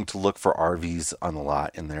going to look for RVs on the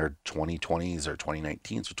lot in their 2020s or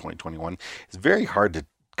 2019s or 2021, it's very hard to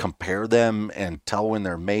compare them and tell when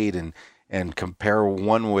they're made and compare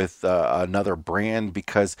one with another brand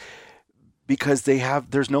because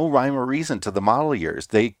there's no rhyme or reason to the model years.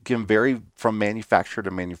 They can vary from manufacturer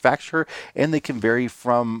to manufacturer, and they can vary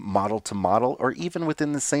from model to model, or even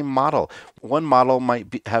within the same model. One model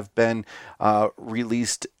might have been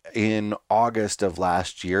released in August of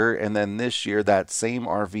last year, and then this year that same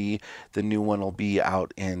RV, the new one, will be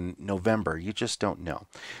out in November. You just don't know.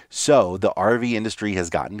 So the RV industry has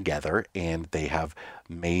gotten together, and they have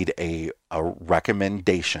made a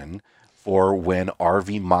recommendation for when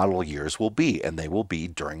RV model years will be, and they will be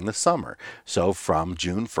during the summer. So from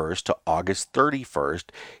June 1st to August 31st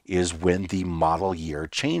is when the model year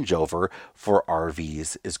changeover for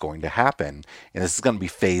RVs is going to happen. And this is going to be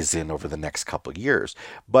phased in over the next couple of years.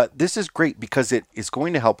 But this is great because it is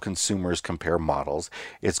going to help consumers compare models.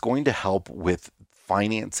 It's going to help with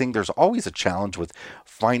financing. There's always a challenge with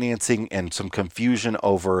financing and some confusion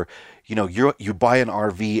over, you buy an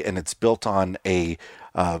RV and it's built on a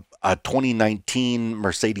 2019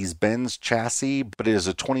 Mercedes-Benz chassis, but it is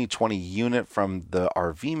a 2020 unit from the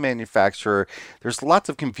RV manufacturer. There's lots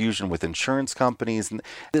of confusion with insurance companies, and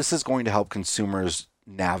this is going to help consumers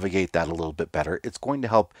navigate that a little bit better. It's going to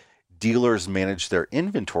help dealers manage their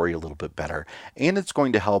inventory a little bit better, and it's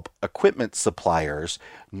going to help equipment suppliers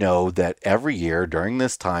know that every year during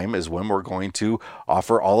this time is when we're going to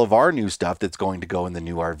offer all of our new stuff that's going to go in the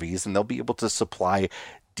new RVs, and they'll be able to supply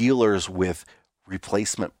dealers with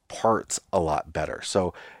replacement parts a lot better.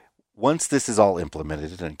 So once this is all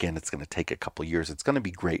implemented, and again, it's going to take a couple years, it's going to be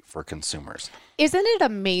great for consumers. Isn't it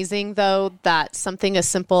amazing, though, that something as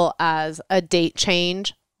simple as a date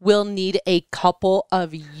change will need a couple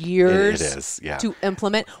of years to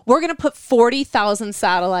implement? We're going to put 40,000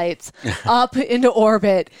 satellites up into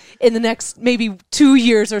orbit in the next maybe 2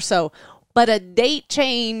 years or so. But a date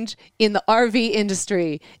change in the RV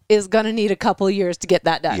industry is going to need a couple of years to get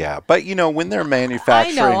that done. Yeah, but when they're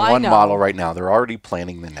manufacturing one model right now, they're already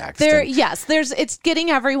planning the next. It's getting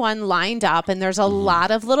everyone lined up, and there's a lot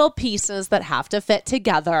of little pieces that have to fit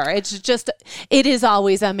together. It is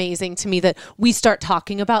always amazing to me that we start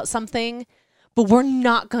talking about something, but we're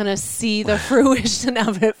not going to see the fruition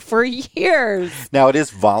of it for years. Now, it is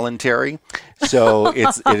voluntary, so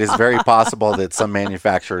it is very possible that some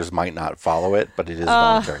manufacturers might not follow it, but it is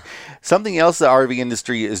voluntary. Something else the RV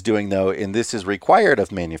industry is doing, though, and this is required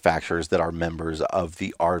of manufacturers that are members of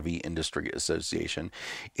the RV Industry Association,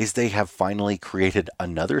 is they have finally created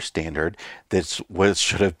another standard that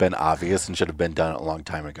should have been obvious and should have been done a long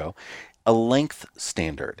time ago, a length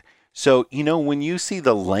standard. So, when you see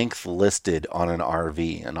the length listed on an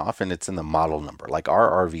RV, and often it's in the model number, like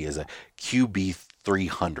our RV is a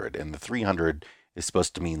QB300, and the 300 is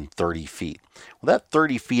supposed to mean 30 feet. Well, that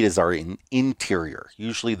 30 feet is our interior.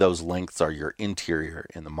 Usually those lengths are your interior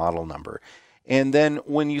in the model number. And then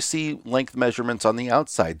when you see length measurements on the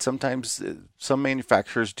outside, sometimes some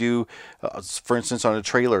manufacturers do, for instance, on a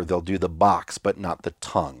trailer, they'll do the box, but not the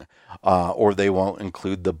tongue. Or they won't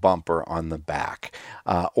include the bumper on the back.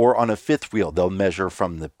 Or on a fifth wheel, they'll measure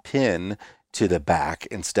from the pin to the back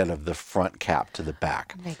instead of the front cap to the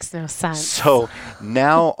back. Makes no sense. So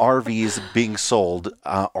now RVs being sold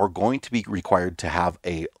are going to be required to have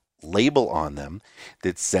a label on them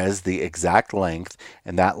that says the exact length,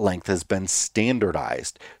 and that length has been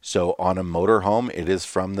standardized. So on a motorhome, it is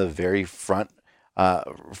from the very front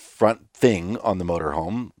thing on the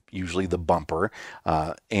motorhome, usually the bumper,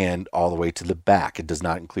 and all the way to the back. It does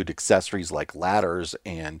not include accessories like ladders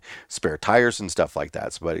and spare tires and stuff like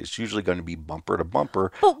that. But it's usually going to be bumper to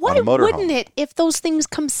bumper on a motorhome. Wouldn't it if those things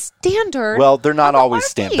come standard? Well, they're not always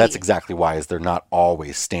standard. That's exactly why, is they're not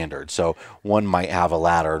always standard. So one might have a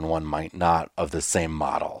ladder and one might not of the same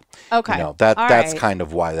model. Okay. That's kind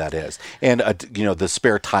of why that is. And the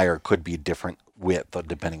spare tire could be different width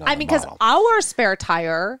depending on the model. because our spare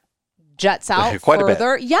tire jets out quite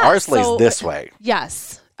further. a bit. Yes, ours lays this way.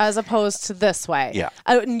 Yes, as opposed to this way. Yeah.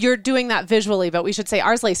 You're doing that visually, but we should say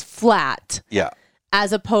ours lays flat. Yeah.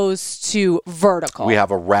 As opposed to vertical. We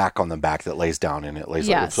have a rack on the back that lays down and it lays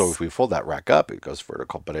Yes. so if we fold that rack up, it goes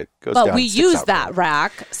vertical, but it goes down. But we and sticks use out that further.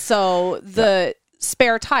 rack, so the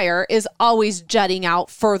spare tire is always jetting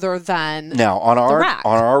out further than Now on rack.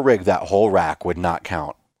 our rig, that whole rack would not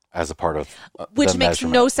count as a part of which the makes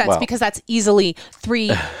measurement. no sense Well, because that's easily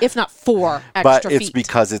 3, if not 4 extra but feet. it's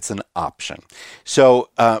because it's an option. So,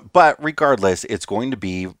 but regardless, it's going to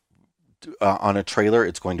be on a trailer.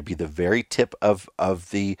 It's going to be the very tip of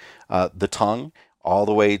the tongue all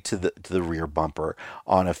the way to the rear bumper.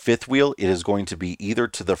 On a fifth wheel, it is going to be either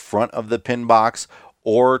to the front of the pin box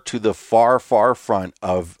or to the far front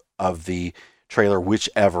of the trailer,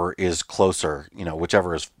 whichever is closer.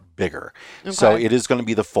 Whichever is bigger. Okay. So it is going to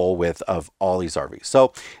be the full width of all these RVs.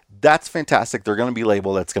 So that's fantastic. They're going to be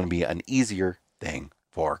labeled. That's going to be an easier thing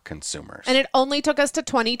for consumers. And it only took us to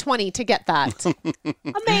 2020 to get that.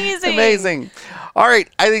 Amazing. Amazing. All right.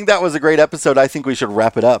 I think that was a great episode. I think we should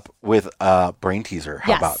wrap it up with a brain teaser.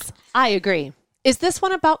 How about? I agree. Is this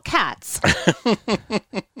one about cats?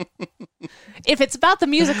 If it's about the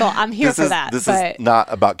musical, I'm here for that. This is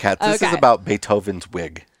not about cats. This is Okay. about Beethoven's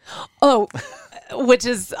wig. Oh, which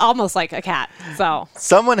is almost like a cat. So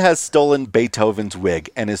Someone has stolen Beethoven's wig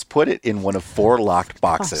and has put it in one of 4 locked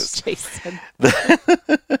boxes. Jason.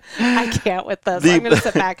 I can't with this. I'm going to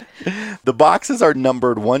sit back. The boxes are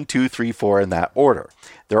numbered 1, 2, 3, 4 in that order.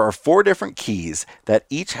 There are 4 different keys that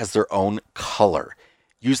each has their own color.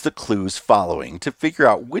 Use the clues following to figure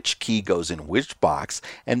out which key goes in which box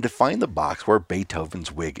and to find the box where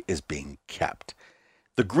Beethoven's wig is being kept.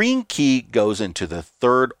 The green key goes into the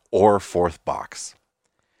 3rd or 4th box.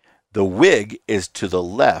 The wig is to the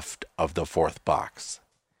left of the 4th box.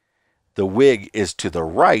 The wig is to the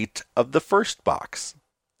right of the 1st box.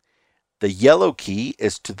 The yellow key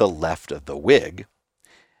is to the left of the wig.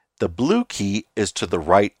 The blue key is to the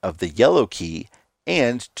right of the yellow key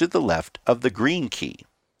and to the left of the green key.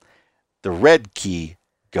 The red key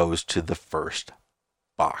goes to the 1st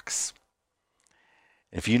box.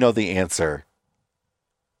 If you know the answer,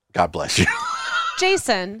 God bless you.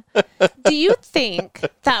 Jason, do you think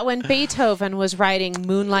that when Beethoven was writing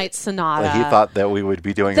Moonlight Sonata, He thought that we would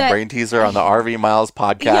be doing a brain teaser on the RV Miles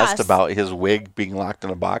podcast Yes. about his wig being locked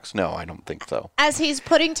in a box? No, I don't think so. as he's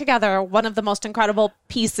putting together one of the most incredible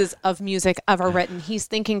pieces of music ever written, he's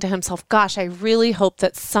thinking to himself, gosh, I really hope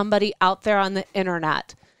that somebody out there on the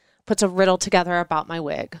internet puts a riddle together about my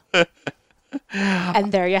wig.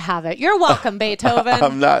 And there you have it. You're welcome, Beethoven.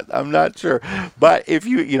 I'm not sure. But if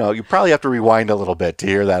you probably have to rewind a little bit to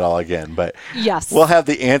hear that all again. But yes, we'll have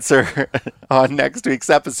the answer on next week's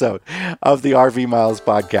episode of the RV Miles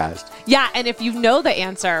podcast. Yeah, and if you know the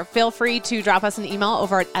answer, feel free to drop us an email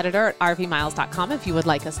over at editor@rvmiles.com if you would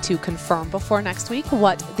like us to confirm before next week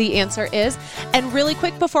what the answer is. And really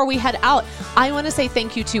quick before we head out, I want to say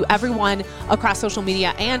thank you to everyone across social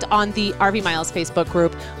media and on the RV Miles Facebook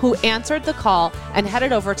group who answered the call and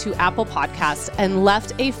headed over to Apple Podcasts and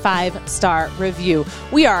left a 5-star review.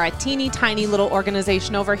 We are a teeny tiny little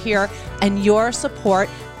organization over here, and your support,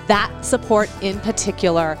 that support in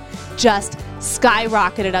particular, just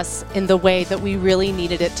skyrocketed us in the way that we really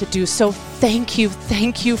needed it to do. So thank you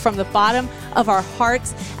from the bottom of our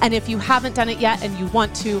hearts. And if you haven't done it yet and you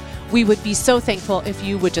want to, we would be so thankful if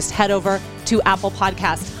you would just head over to Apple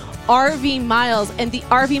Podcasts. RV Miles and the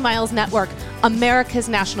RV Miles Network, America's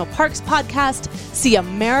National Parks podcast, See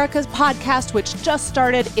America's podcast, which just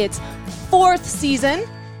started its 4th season.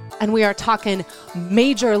 And we are talking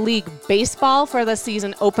Major League Baseball for the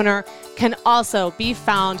season opener, can also be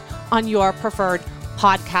found on your preferred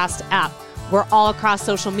podcast app. We're all across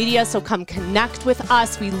social media, so come connect with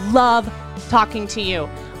us. We love talking to you.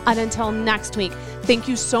 And until next week, thank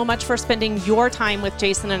you so much for spending your time with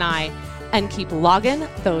Jason and I, and keep logging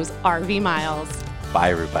those RV miles.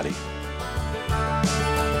 Bye, everybody.